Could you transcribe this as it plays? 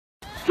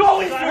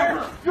Go easy on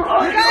her. You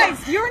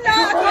guys, you're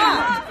not a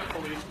cop.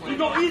 You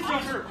go easy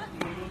on her.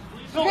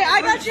 Okay,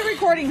 I got you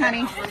recording,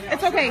 honey.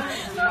 It's okay.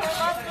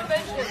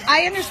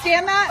 I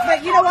understand that,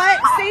 but you know what?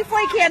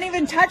 Safeway can't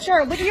even touch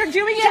her. Look at you're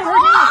doing it to her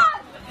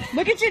knee.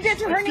 Look at you did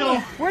to her knee.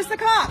 Where's the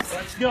cops?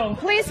 Let's go.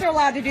 Police are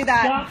allowed to do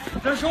that. Yeah,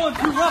 they're going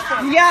too rough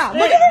on her. Yeah,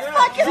 look at his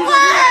fucking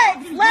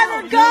legs. Let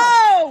her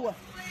go.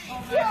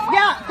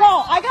 Yeah,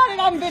 Paul, I got it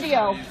on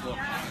video.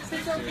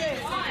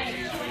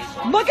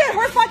 Look at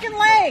her fucking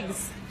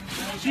legs.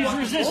 She's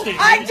resisting.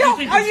 I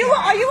don't. Are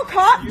you a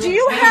cop? Do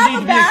you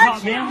have a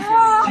badge?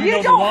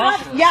 You don't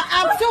have. Yeah,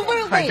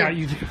 absolutely. I got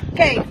you.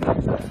 Okay.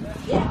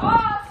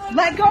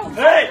 Let go.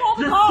 Hey, Call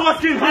the you're cops.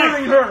 fucking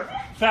hurting her.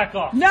 Back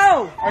off.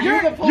 No. Are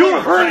you the police? You're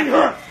hurting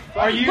her.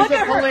 Are you Look the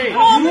at her. police?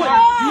 Call the You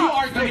cops.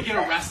 are going to get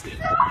arrested.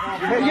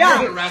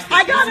 Yeah,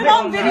 I got it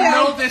on You video.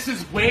 know this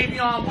is way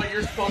beyond what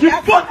you're supposed to You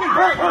do. fucking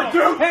hurt her,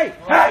 dude. Hey,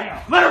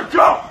 let her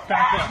go.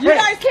 Back up. You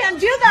guys can't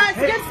do that.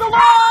 It's against the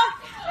law.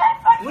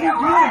 What are you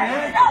doing,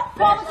 man?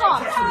 Call the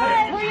cops.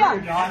 Hurry up.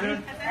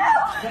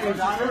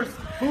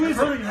 Who is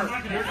hurting her?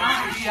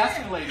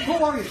 De-escalating. Who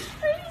are you?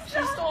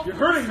 You're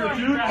hurting her,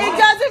 dude. It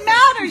doesn't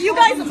matter. You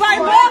guys, by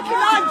law,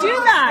 cannot do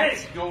that.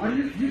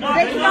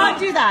 They cannot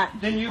do that.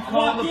 Then you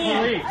call the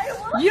police.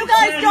 You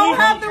guys don't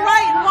have the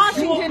right in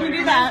Washington to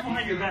do that.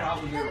 With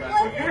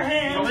your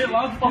hands. Are they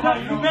allowed to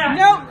behind your back?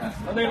 Nope.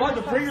 Are they allowed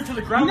to bring her to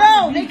the ground?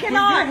 No, they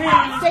cannot.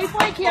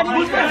 Safeway can't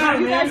even touch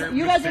her.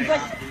 You guys are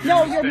like,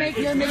 no, you're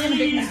making a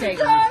big mistake.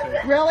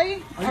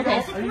 Really?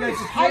 Okay. Go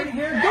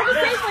to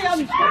Safeway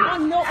on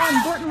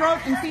Burton Road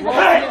and see what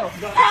they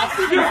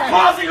do. You're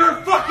causing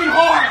her fucking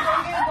harm.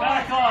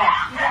 Back off.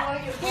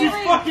 She's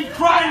fucking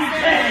crying in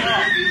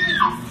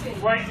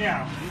pain. Right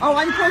now. Oh,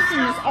 I'm posting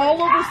this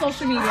all over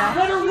social media.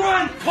 Let her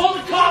run. Call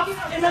the cops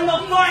and then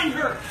they'll find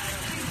her.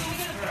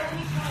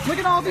 Look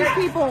at all these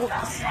people. Oh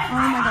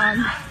my God.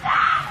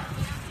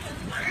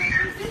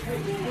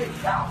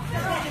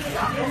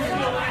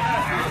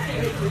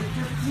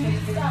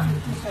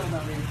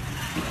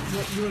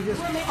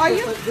 Are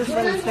you? Just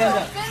let him stand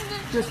up.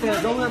 Just stand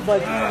up. Don't let him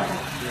budge.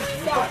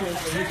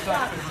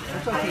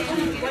 It's okay.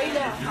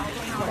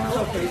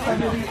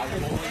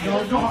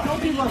 No,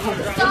 don't be rough with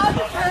her.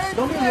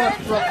 Don't be rough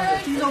with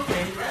her. She's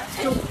okay.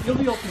 You'll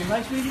be okay.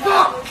 Nice meeting you.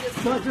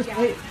 No, just,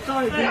 hey,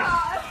 sorry, dude.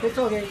 It's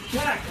okay. It's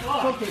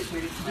okay,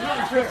 sweetie.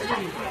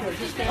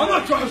 I'm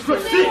not trying to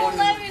switch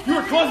seats. You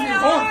were causing me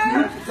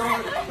harm.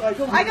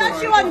 I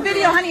got you on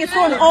video, honey. It's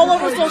going all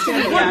over social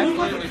media.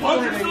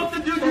 Punch yourself,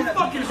 dude. You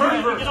fucking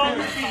hurt her.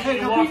 Hey,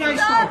 now be nice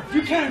to her.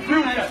 You can't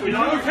do that. You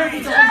know, you're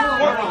taking her to the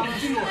courtroom.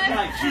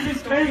 She's in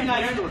pain.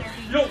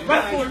 You don't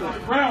wrestle her to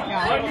the ground.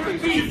 On your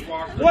feet.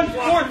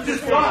 1/4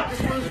 this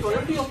size.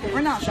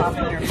 We're not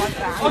shopping here. Fuck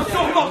that. I'm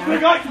talking about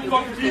big eye can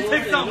fucking see.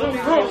 Take that little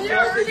girl.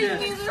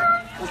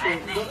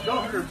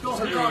 Don't hurt her.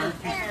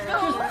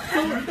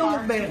 Don't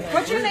look bad.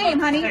 What's your name,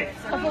 honey?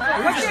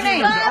 What's your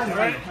name?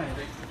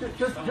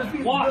 Just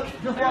Walk.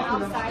 Just walk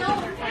with them.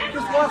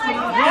 Just walk with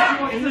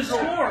them. Walk in the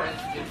store.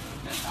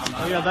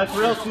 Oh yeah, that's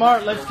real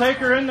smart. Let's take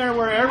her in there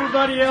where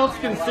everybody else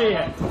can see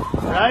it,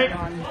 right?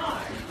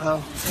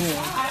 Oh,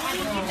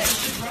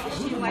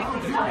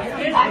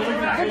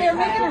 And they're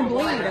making her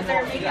bleed. You do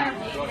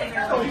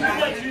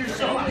that to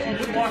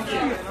yourself. You walk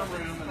in.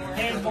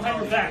 Hands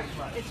behind your back.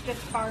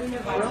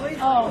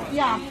 Oh,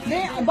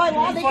 yeah. By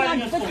law, they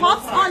cannot. The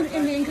cops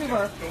in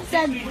Vancouver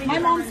said, my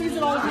mom sees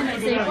it all the time at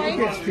Safeway.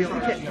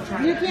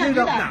 You can't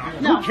do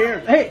that. No. who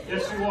cares? Hey,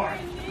 Yes, you are.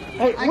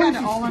 hey, I got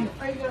it all on.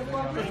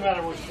 Doesn't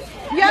matter what.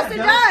 Yes, it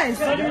does.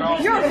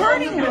 You're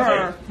hurting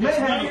her. It's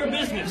none of your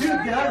business.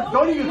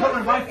 don't even come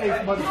in my face,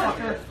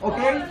 motherfucker.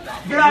 Okay?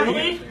 Get out of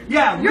here.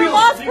 Yeah, You're real.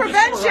 loss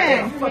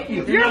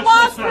prevention. You're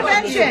loss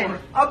prevention.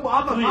 I'm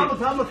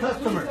a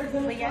customer.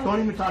 Don't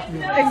even talk to me.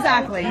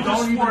 Exactly.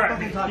 Don't even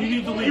fucking talk to me. You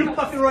need to leave. You're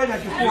fucking right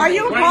at your Are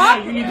you a Right now,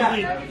 cop? you need to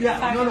leave.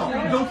 Yeah, no.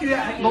 Don't do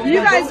that. You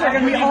guys are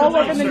going to be all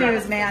over the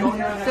news,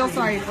 man. Feel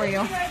sorry for you.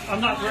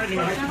 I'm not threatening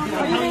you.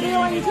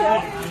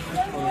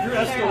 You're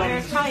escalating.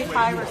 There's probably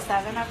 5 or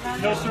 7 of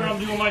them. No, sir, I'm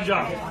doing my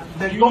job.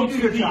 Then You don't need do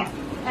to your leave. job.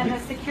 And the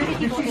security If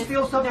people, she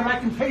steals something I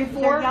can pay they're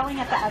for, yelling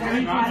at the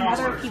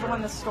other people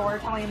in the store,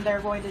 telling them they're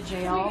going to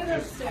jail.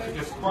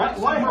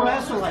 why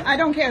harass her like that? I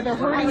don't care. They're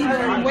hurting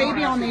her way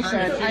beyond they should.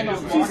 I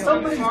don't. She's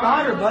somebody's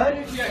daughter, bud.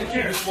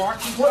 What's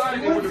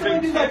going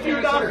to do that to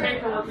your daughter?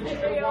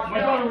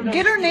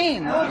 Get her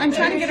name. I'm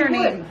trying to get her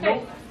name.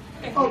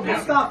 Oh,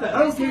 stop that. I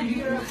don't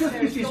care. Just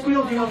because she steals, you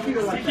don't treat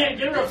her like You that. can't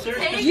get her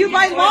upstairs. You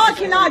by law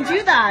cannot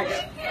do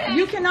that.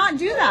 You cannot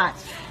do that.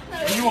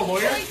 Are you a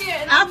lawyer?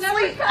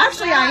 Absolutely.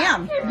 Actually, I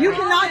am. You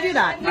cannot do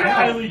that. You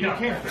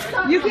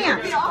can't. You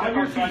can't. Have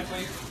your feet.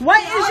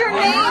 What is your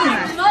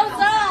name?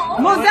 Moselle.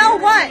 Moselle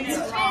what?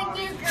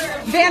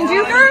 Van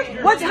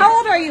Duker? How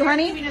old are you,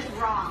 honey?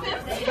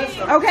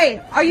 15.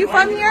 Okay. Are you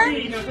from here?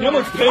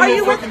 Are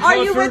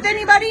you with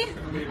anybody?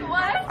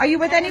 What? Are you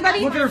with anybody?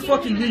 Look at her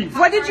fucking knees.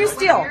 What did you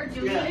steal?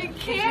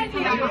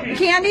 Candy.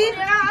 Candy?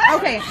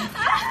 Okay.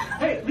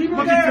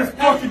 Look at this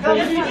fucking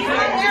baby.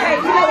 Hey,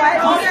 you know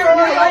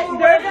what?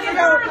 They're gonna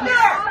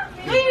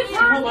go. Leave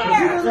her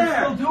there.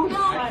 There. No,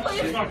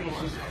 please. He's not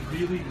gonna listen.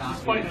 Really? He's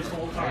fighting this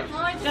whole time.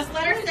 Just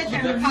let her sit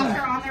there. The cops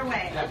are on their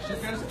way.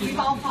 We've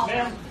all followed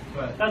them.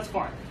 That's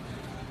fine.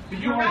 But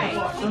you You're are right. the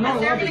boss.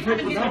 Because they're going to come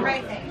and do the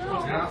right thing.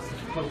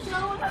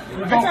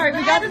 I'm sorry,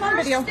 we got it on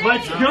video.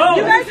 Let's go.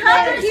 You guys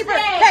have to keep it.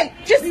 Hey,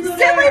 just sit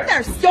right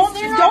there.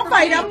 Don't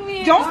fight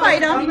them. Don't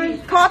fight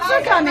them. Cops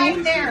are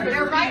coming.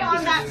 They're right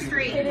on that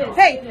street.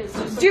 Hey,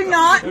 do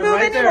not move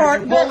right there.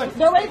 anymore. They're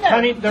They're right there.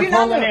 Honey, they're Do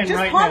not pulling move. in Just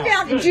right calm now.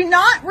 down and do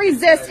not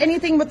resist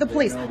anything with the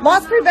police.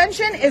 Loss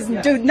prevention is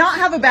do not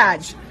have a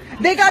badge.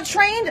 They got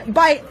trained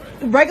by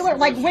regular,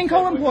 like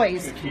Winco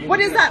employees.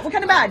 What is that? What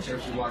kind of badge?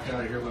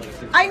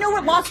 I know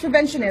what loss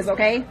prevention is,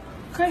 okay?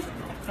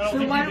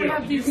 So why do we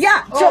have these?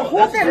 Yeah, to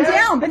hold them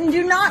down, but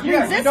do not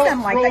resist don't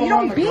them like throw that. You them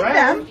on don't the beat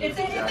ground. them.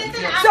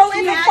 So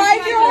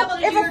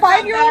if a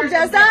 5-year-old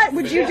does that,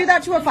 would you do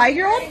that to a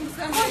 5-year-old? Of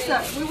course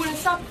not. We wouldn't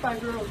stop a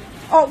 5-year-old.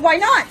 Oh, why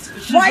not?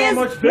 Why is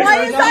much bigger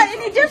why is now. that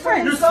any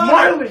different?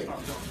 Smiling.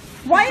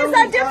 Why is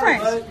that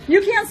different?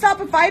 You can't stop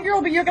a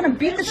 5-year-old, but you're going to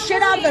beat the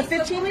shit out of a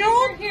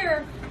 15-year-old?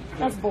 Here.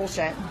 That's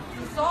bullshit.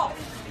 Assault.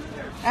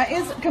 That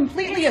is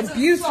completely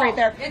abuse right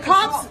there.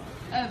 Cops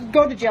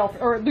go to jail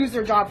or lose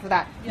their job for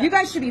that. You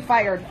guys should be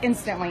fired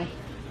instantly.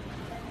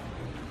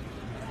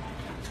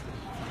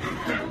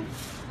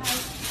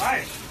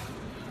 Hi.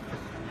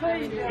 We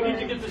need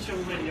to get this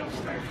young lady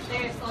upstairs.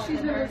 She's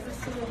been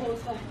resisting the whole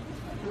time.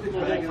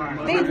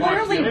 They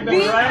literally They've been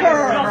beat right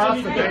her. across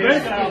the Basically,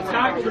 base.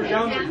 tackled her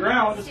down to the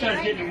ground. This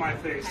guy's getting in my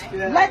face.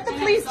 Let the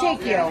police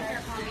take you.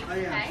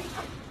 Okay.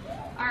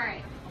 All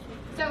right.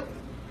 So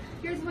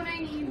here's what I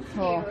need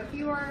to Oh. do. If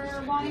you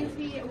are wanting to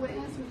be a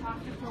witness and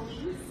talk to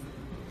police,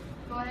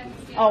 go ahead and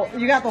stand. Oh,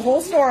 you got the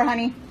whole store,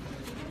 honey.